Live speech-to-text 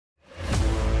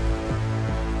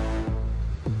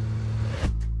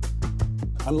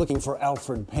I'm looking for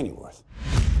Alfred Pennyworth.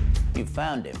 You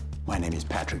found him? My name is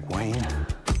Patrick Wayne.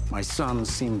 My son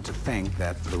seemed to think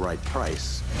that for the right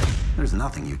price, there's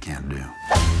nothing you can't do.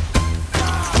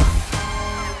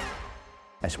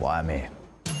 That's why I'm here.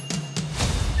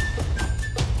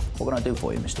 What can I do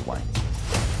for you, Mr. Wayne?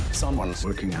 Someone's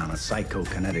working on a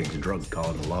psychokinetics drug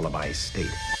called Lullaby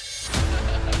State.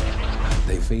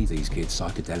 They feed these kids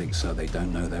psychedelics so they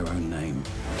don't know their own name.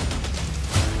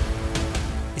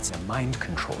 It's a mind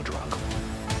control drug.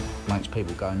 Makes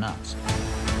people go nuts.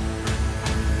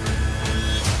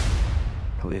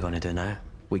 What are we gonna do now?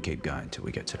 We keep going till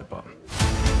we get to the bottom.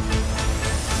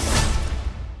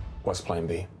 What's plan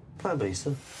B? Plan B,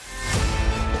 sir.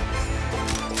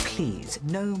 Please,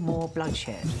 no more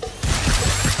bloodshed.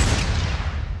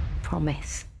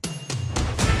 Promise.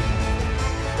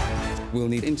 We'll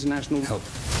need international help.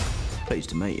 Pleased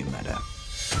to meet you, madam.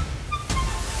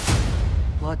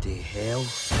 Bloody hell.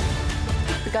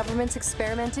 The government's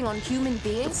experimenting on human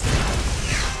beings?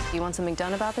 If you want something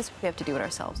done about this, we have to do it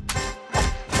ourselves.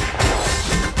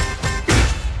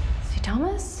 See,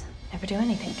 Thomas? Never do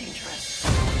anything dangerous.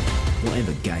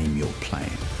 Whatever game you're playing,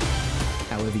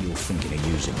 however you're thinking of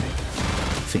using me,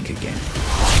 think again.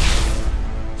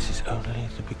 This is only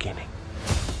the beginning.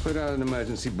 Put out an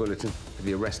emergency bulletin for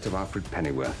the arrest of Alfred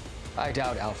Pennyworth. I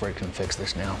doubt Alfred can fix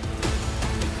this now.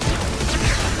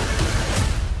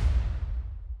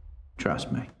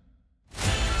 Trust me.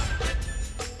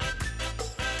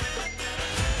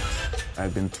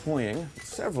 I've been toying with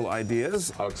several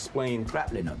ideas. I'll explain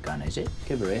Grappling hook gun, is it?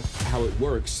 Give her here. how it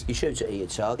works. You shoot it at your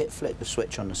target, flick the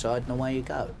switch on the side, and away you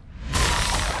go.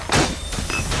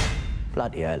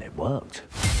 Bloody hell, it worked.